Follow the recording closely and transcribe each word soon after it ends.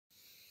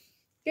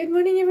Good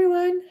morning,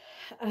 everyone.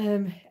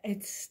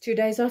 It's 2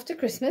 days after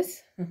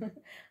Christmas.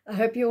 I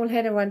hope you all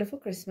had a wonderful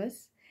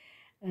Christmas.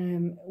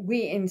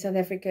 We in South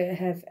Africa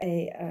have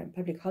a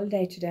public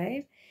holiday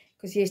today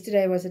because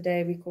yesterday was a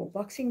day we call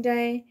Boxing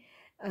Day,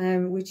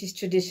 which is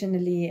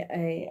traditionally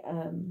a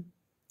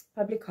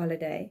public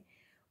holiday,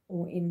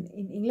 or in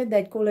England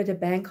they'd call it a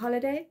bank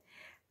holiday,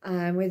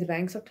 where the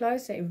banks are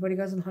closed, so everybody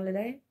goes on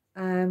holiday.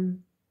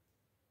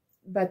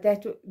 But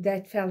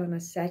that fell on a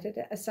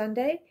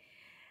Sunday.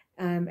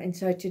 And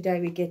so today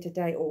we get a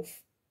day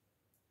off.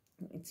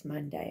 It's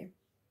Monday.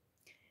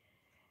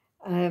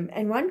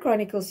 And 1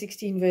 Chronicles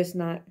 16 verse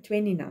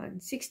 29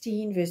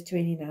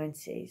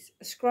 says,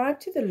 "Ascribe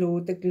to the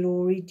Lord the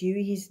glory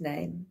due his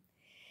name.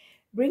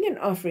 Bring an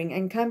offering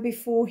and come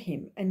before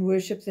him and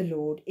worship the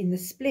Lord in the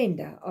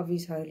splendor of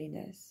his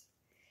holiness."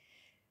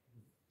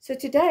 So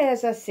today,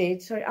 as I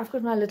said, sorry, I've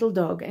got my little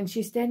dog and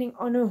she's standing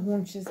on her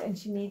haunches and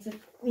she needs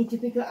me to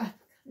pick her up.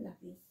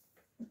 Lovely.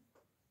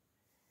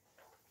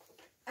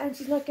 And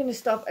she's not going to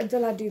stop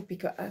until I do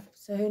pick her up.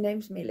 So her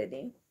name's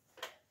Melody.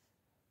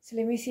 So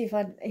let me see if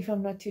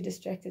I'm not too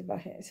distracted by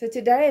her. So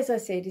today, as I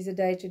said, is a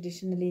day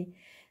traditionally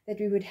that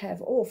we would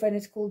have off, and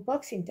it's called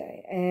Boxing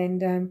Day.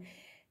 And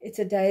it's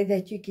a day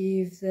that you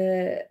give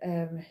the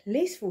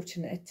less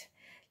fortunate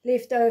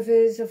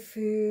leftovers of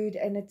food,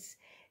 and it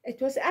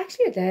was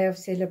actually a day of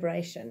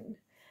celebration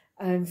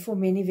for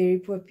many very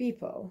poor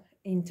people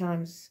in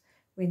times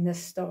when this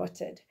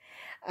started.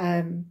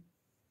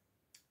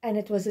 And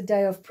it was a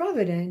day of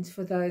providence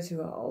for those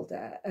who are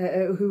older,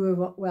 who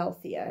were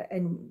wealthier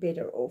and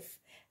better off,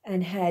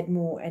 and had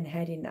more and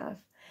had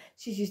enough.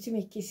 She's used to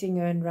me kissing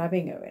her and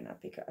rubbing her when I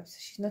pick her up, so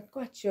she's not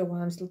quite sure why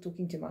I'm still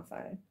talking to my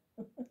phone.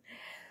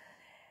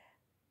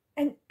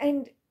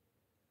 And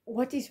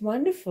what is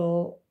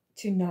wonderful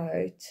to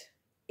note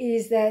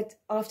is that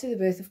after the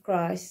birth of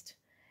Christ,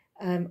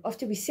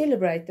 after we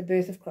celebrate the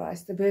birth of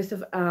Christ, the birth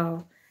of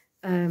our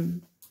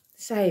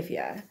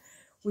Savior,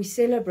 we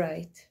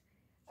celebrate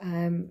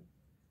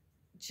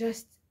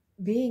just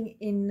being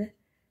in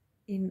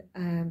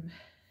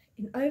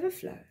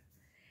overflow,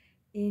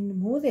 in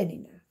more than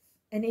enough.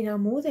 And in our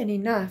more than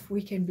enough,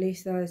 we can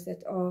bless those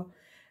that are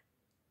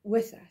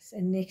with us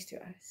and next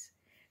to us.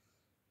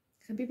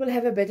 Some people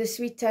have a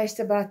bittersweet taste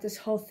about this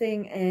whole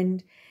thing,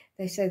 and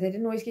they say they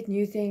didn't always get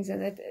new things,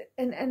 and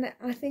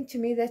I think to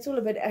me that's all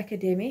a bit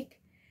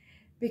academic,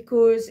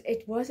 because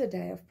it was a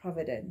day of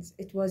providence.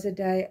 It was a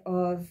day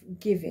of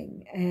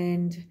giving,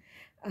 and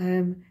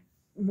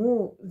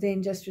more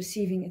than just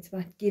receiving, it's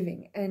about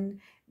giving and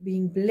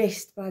being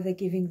blessed by the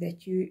giving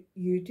that you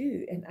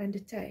do and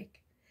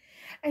undertake.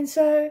 And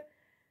so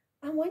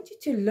I want you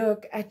to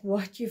look at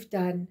what you've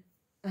done.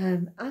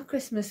 Our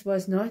Christmas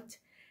was not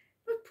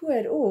poor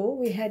at all.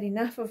 We had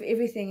enough of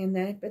everything in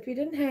that, but we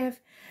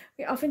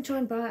often try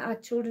and buy our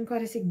children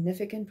quite a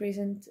significant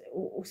present,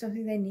 or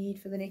something they need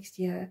for the next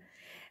year.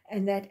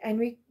 And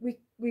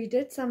we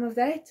did some of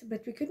that,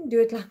 but we couldn't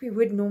do it like we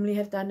would normally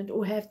have done it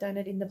or have done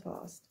it in the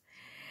past.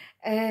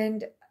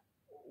 And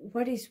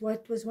what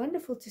was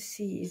wonderful to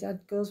see is our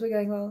girls were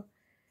going, well,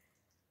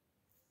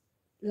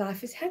 life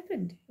has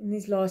happened in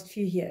these last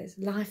few years.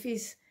 Life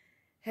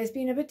has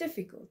been a bit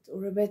difficult,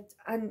 or a bit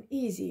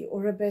uneasy,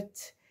 or a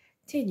bit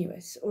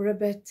tenuous, or a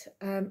bit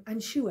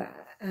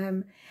unsure.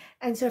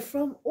 And so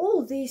from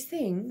all these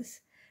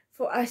things,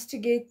 for us to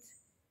get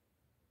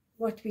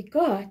what we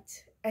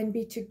got and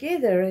be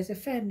together as a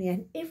family,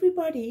 and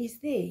everybody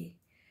is there.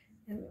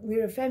 And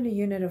we're a family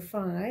unit of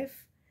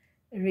 5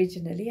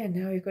 originally, and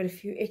now we've got a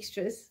few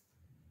extras,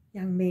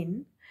 young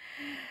men.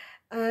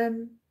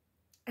 And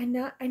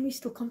we're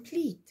still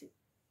complete.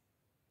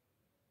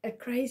 A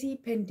crazy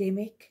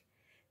pandemic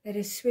that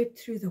has swept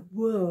through the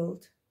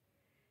world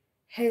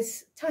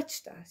has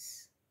touched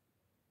us,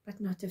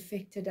 but not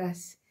affected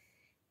us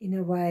in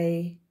a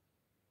way,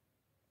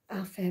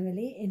 our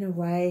family, in a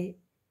way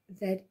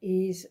that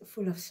is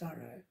full of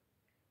sorrow.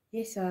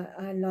 Yes,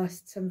 I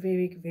lost some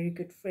very, very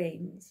good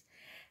friends.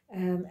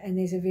 And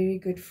there's a very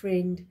good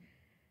friend,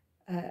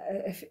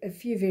 a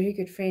few very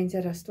good friends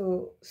that are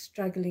still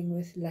struggling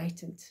with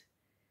latent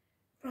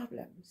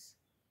problems.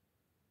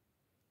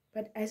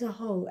 But as a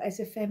whole, as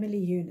a family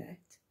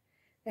unit,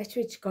 that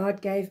which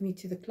God gave me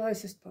to the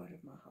closest part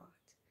of my heart,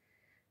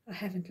 I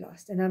haven't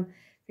lost, and I'm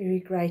very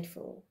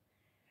grateful.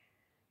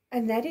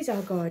 And that is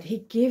our God. He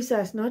gives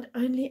us not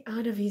only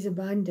out of his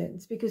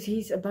abundance, because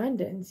his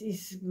abundance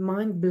is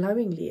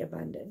mind-blowingly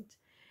abundant,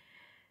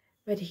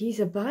 but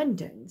his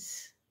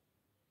abundance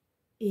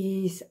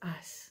is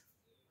us.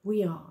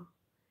 We are.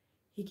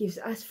 He gives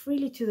us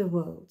freely to the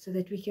world so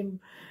that we can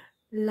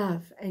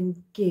love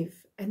and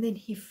give, and then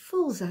he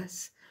fills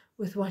us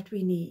with what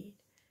we need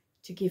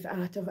to give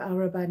out of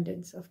our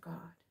abundance of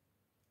God.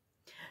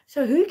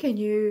 So who can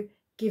you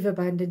give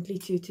abundantly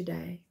to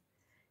today,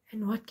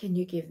 and what can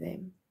you give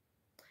them?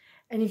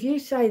 And if you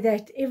say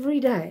that every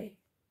day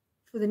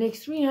for the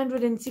next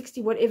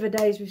 360 whatever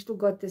days we've still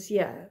got this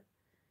year,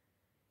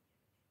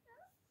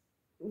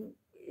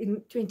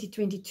 in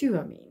 2022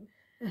 I mean,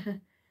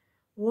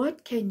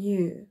 what can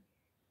you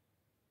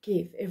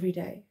give every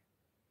day?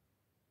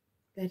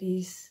 that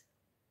is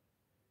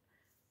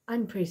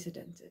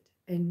unprecedented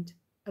and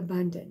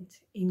abundant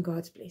in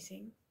God's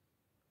blessing.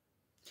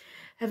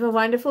 Have a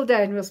wonderful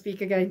day, and we'll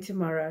speak again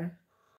tomorrow.